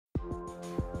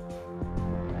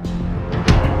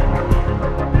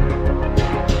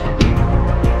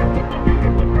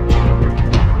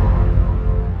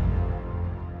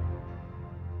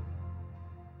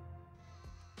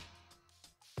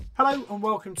Hello and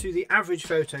welcome to The Average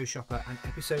Photoshopper and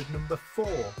episode number 4,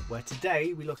 where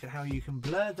today we look at how you can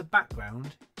blur the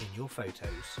background in your photos.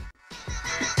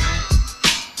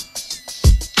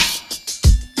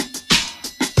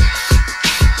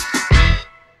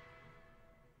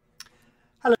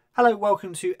 Hello,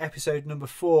 welcome to episode number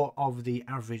 4 of The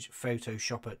Average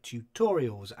Photoshopper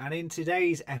tutorials, and in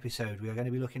today's episode we are going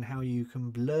to be looking at how you can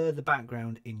blur the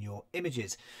background in your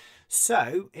images.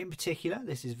 So in particular,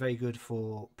 this is very good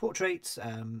for portraits,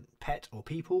 pet or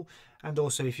people, and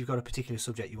also if you've got a particular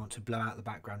subject you want to blow out the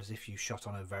background as if you shot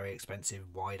on a very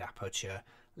expensive wide aperture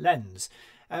lens.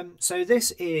 So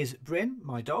this is Bryn,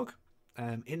 my dog,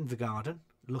 in the garden,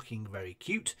 looking very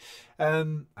cute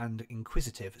and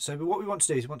inquisitive. So what we want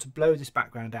to do is we want to blow this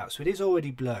background out. So it is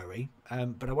already blurry,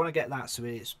 but I want to get that so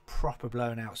it's proper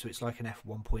blown out, so it's like an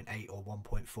f1.8 or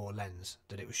 1.4 lens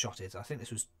that it was shot at. I think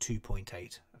this was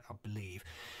 2.8, I believe.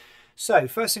 So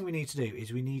first thing we need to do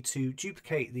is we need to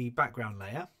duplicate the background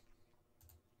layer.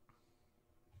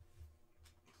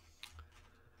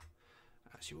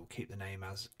 Actually, we'll keep the name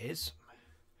as is.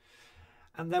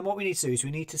 And then what we need to do is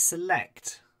we need to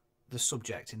select the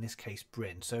subject, in this case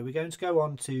Bryn. So we're going to go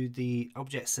on to the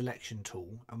object selection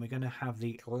tool and we're going to have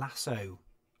the lasso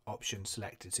option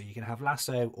selected. So you can have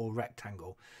lasso or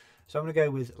rectangle. So I'm going to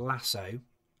go with lasso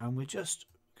and we're just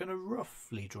going to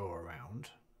roughly draw around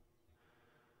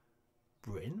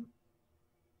Bryn,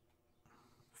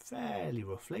 fairly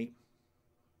roughly.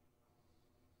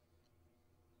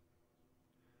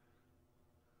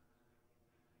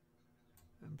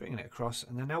 Bringing it across,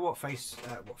 and then now what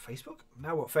Photoshop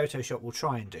will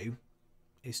try and do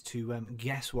is to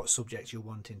guess what subject you're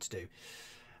wanting to do,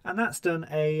 and that's done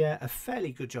a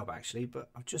fairly good job actually. But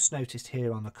I've just noticed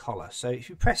here on the collar, so if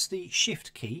you press the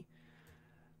shift key,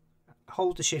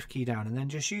 hold the shift key down and then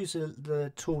just use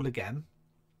the tool again,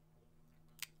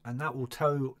 and that will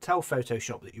tell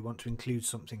Photoshop that you want to include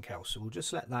something else. So we'll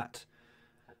just let that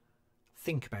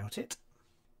think about it.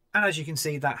 And as you can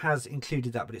see, that has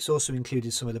included that, but it's also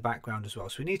included some of the background as well.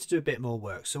 So we need to do a bit more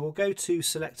work. So we'll go to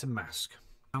select and mask.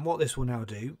 And what this will now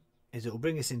do is it will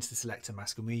bring us into the select and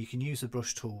mask, and you can use the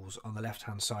brush tools on the left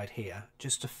hand side here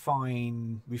just to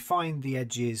refine the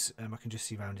edges. I can just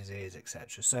see around his ears,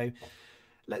 etc. So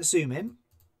let's zoom in.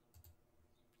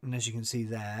 And as you can see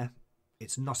there,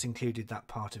 it's not included that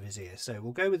part of his ear. So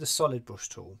we'll go with the solid brush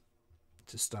tool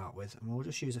to start with, and we'll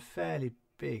just use a fairly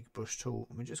big brush tool,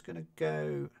 and we're just going to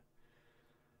go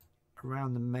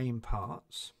around the main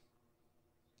parts.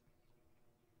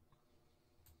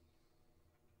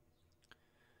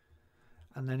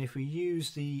 And then if we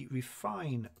use the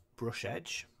refine brush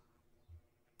edge,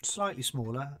 slightly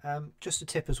smaller, just a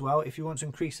tip as well, if you want to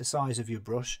increase the size of your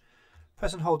brush,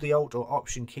 press and hold the Alt or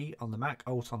Option key on the Mac,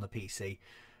 Alt on the PC,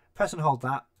 press and hold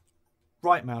that,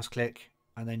 right mouse click,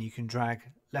 and then you can drag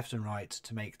left and right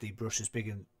to make the brush as big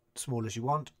and small as you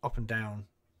want, up and down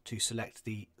to select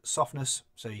the softness,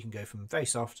 so you can go from very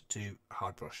soft to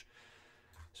hard brush.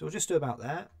 So we'll just do about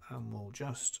there, and we'll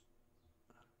just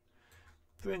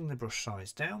bring the brush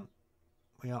size down.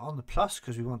 We are on the plus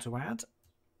because we want to add,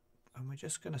 and we're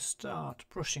just going to start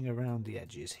brushing around the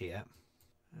edges here,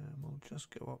 and we'll just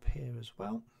go up here as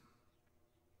well.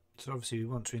 So obviously we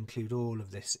want to include all of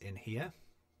this in here.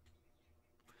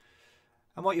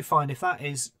 And what you find, if that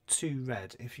is too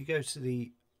red, if you go to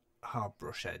the hard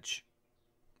brush edge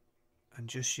and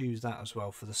just use that as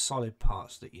well for the solid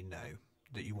parts that you know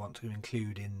that you want to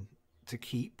include in to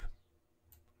keep,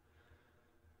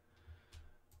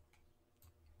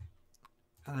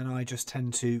 and then I just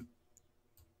tend to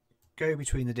go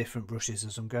between the different brushes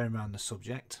as I'm going around the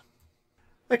subject.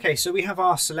 Okay, so we have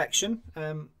our selection.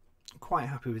 Quite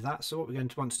happy with that. So what we're going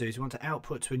to want to do is we want to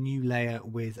output to a new layer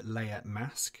with layer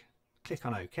mask. Click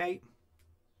on OK.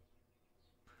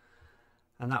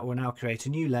 And that will now create a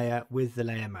new layer with the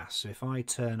layer mask. So if I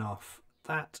turn off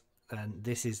that, then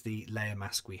this is the layer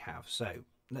mask we have. So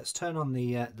let's turn on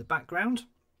the background.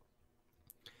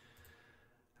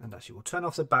 And actually we'll turn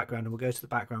off the background and we'll go to the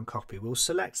background copy. We'll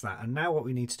select that. And now what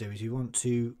we need to do is you want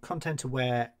to content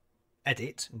aware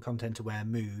edit and content aware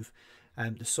move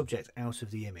the subject out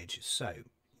of the image. So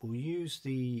we'll use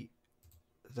the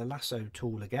lasso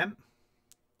tool again.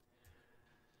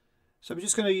 So we're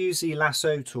just going to use the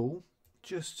lasso tool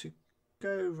just to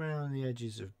go around the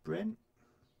edges of Bryn.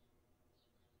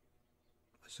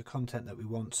 That's the content that we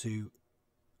want to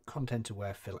content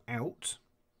aware fill out.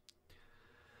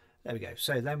 There we go.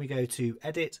 So then we go to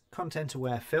edit, content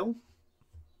aware fill,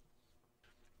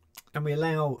 and we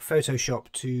allow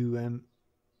Photoshop to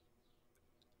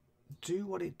do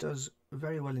what it does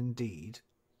very well indeed.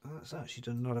 That's actually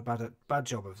done not a bad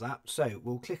job of that. So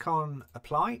we'll click on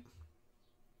apply.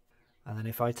 And then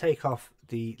if I take off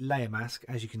the layer mask,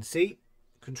 as you can see,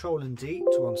 Control and D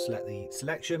to unselect the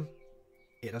selection.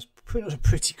 It does a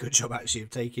pretty good job actually of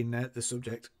taking the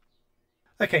subject.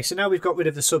 Okay, so now we've got rid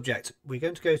of the subject. We're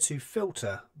going to go to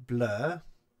Filter, Blur,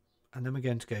 and then we're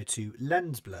going to go to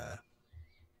Lens Blur.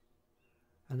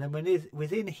 And then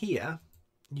within here,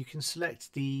 you can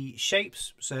select the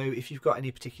shapes. So if you've got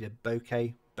any particular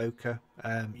bokeh,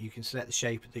 you can select the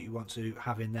shape that you want to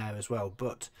have in there as well.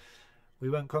 But we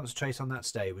won't concentrate on that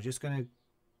today. We're just going to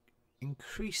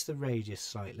increase the radius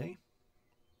slightly.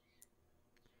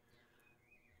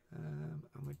 And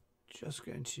we're just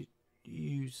going to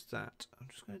use that. I'm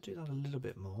just going to do that a little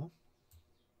bit more.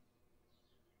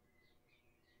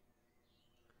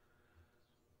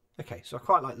 Okay, so I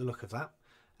quite like the look of that.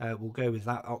 We'll go with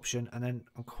that option, and then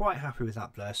I'm quite happy with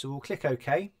that blur. So we'll click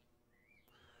OK,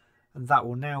 and that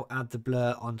will now add the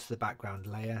blur onto the background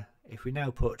layer. If we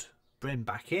now put Brim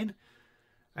back in,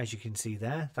 as you can see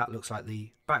there, that looks like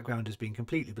the background has been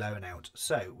completely blown out.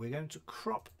 So we're going to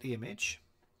crop the image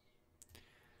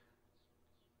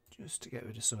just to get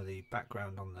rid of some of the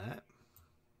background on there.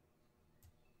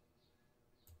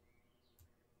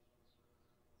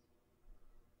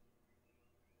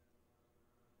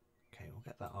 Okay, we'll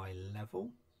get that eye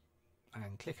level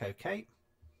and click OK.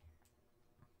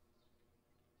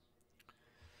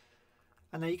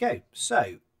 And there you go.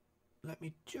 So let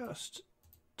me just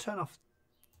turn off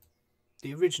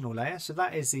the original layer. So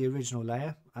that is the original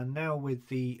layer, and now with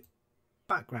the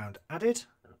background added,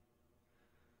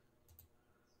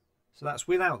 so that's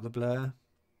without the blur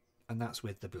and that's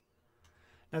with the blur.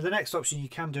 Now the next option you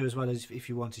can do as well, as if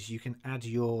you want, is you can add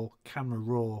your Camera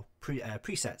Raw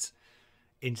presets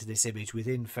into this image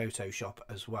within Photoshop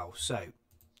as well. So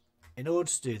in order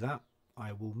to do that,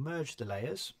 I will merge the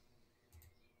layers.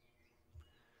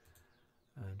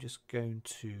 I'm just going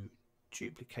to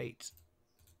duplicate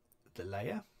the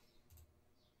layer,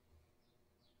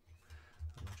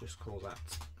 and I'll just call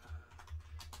that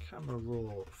Camera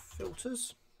Raw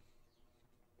Filters.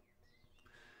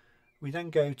 We then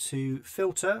go to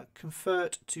Filter,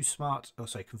 Convert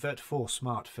for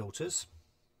Smart Filters.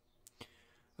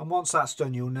 And once that's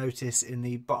done, you'll notice in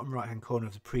the bottom right hand corner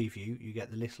of the preview you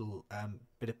get the little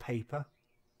bit of paper.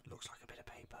 It looks like a bit of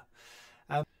paper.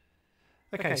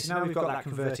 Okay, so now we've got that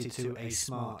converted to a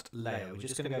smart layer. We're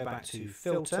just going to go back to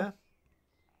Filter,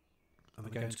 and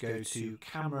we're going to go to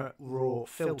Camera Raw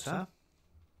Filter,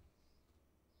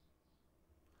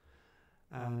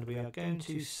 and we are going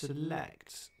to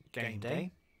select Game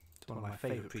Day. It's one of my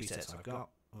favourite presets I've got.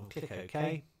 We'll click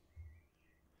OK,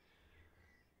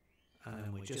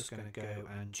 and we're just going to go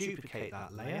and duplicate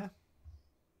that layer.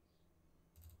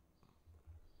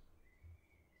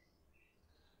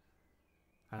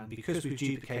 And because we've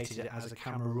duplicated it as a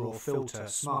Camera Raw Filter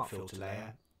Smart Filter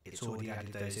layer, it's already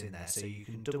added those in there. So you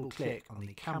can double click on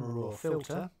the Camera Raw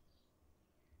Filter.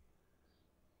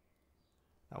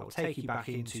 That will take you back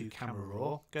into Camera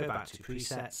Raw, go back to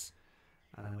Presets,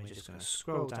 and then we're just going to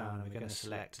scroll down and we're going to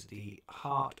select the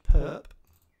Heart Perp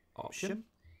option.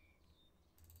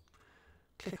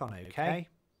 Click on OK.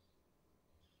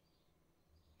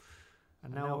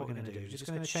 And now what we're going to do is just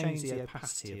going to change the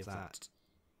opacity of that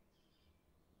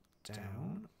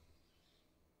down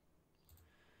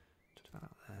to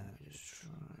about there. Just try.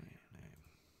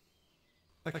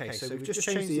 No. Okay, so we've just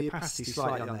changed the opacity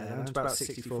slightly on there, down to about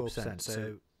 64%.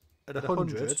 So at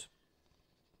 100,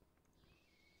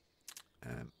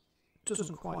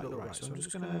 doesn't quite look right. So I'm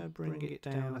just going to bring it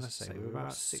down. As I say, we're about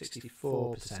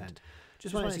 64%.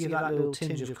 Just wanted to give that little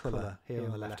tinge of colour here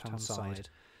on the left-hand side.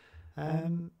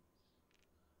 And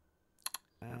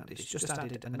it's just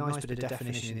added a nice bit of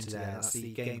definition into there. That's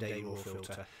the Game Day Raw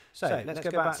filter. So let's go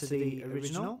back to the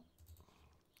original.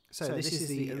 So this is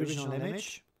the original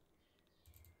image.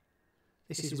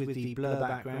 This is with the blur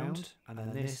background, and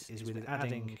then this is with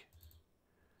adding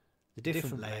the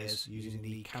different layers using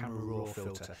the Camera Raw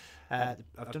filter.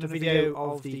 I've done a video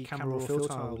of the Camera Raw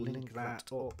filter. I'll link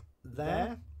that up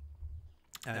there,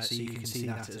 so you can see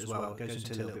that as well. It goes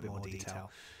into a little bit more detail.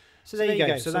 So there you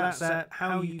go. So that's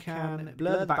how you can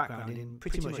blur the background in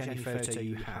pretty much any photo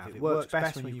you have. It works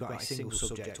best when you've got a single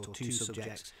subject or two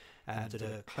subjects that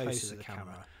are close to the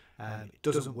camera. It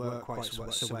doesn't work quite so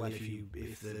well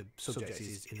if the subject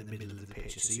is in the middle of the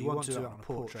picture. So you want to do it on a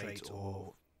portrait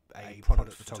or a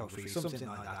product photography, something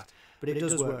like that. But it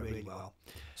does work really well.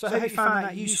 So I hope you found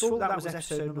that useful. That was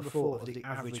episode number 4 of the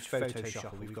Average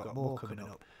Photoshopper. We've got more coming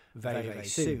up very, very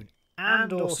soon.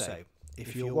 And also,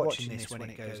 if you're watching this when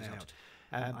it goes out,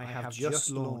 I have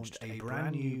just launched a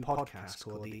brand new podcast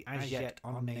called the As Yet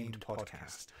Unnamed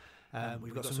Podcast.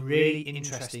 We've got some really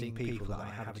interesting people that I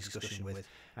have a discussion with,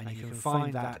 and you can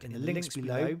find that in the links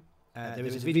below. There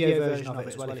is a video version of it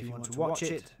as well if you want to watch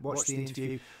the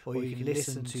interview, or you can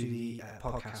listen to the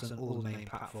podcast on all the main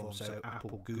platforms, so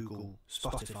Apple, Google,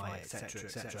 Spotify, etc,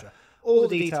 etc. All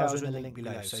the details are in the link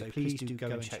below, so please do go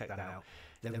and check that out.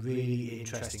 They're really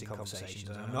interesting conversations,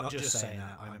 and I'm not just saying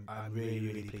that, I'm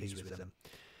really pleased with them.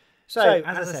 So,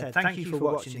 as I said, thank you for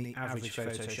watching The Average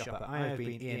Photoshopper. I have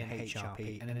been Ian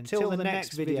HRP, and until the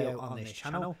next video on this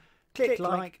channel, click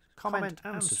like, comment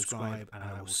and subscribe, and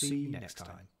I will see you next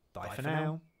time. Bye for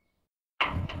now.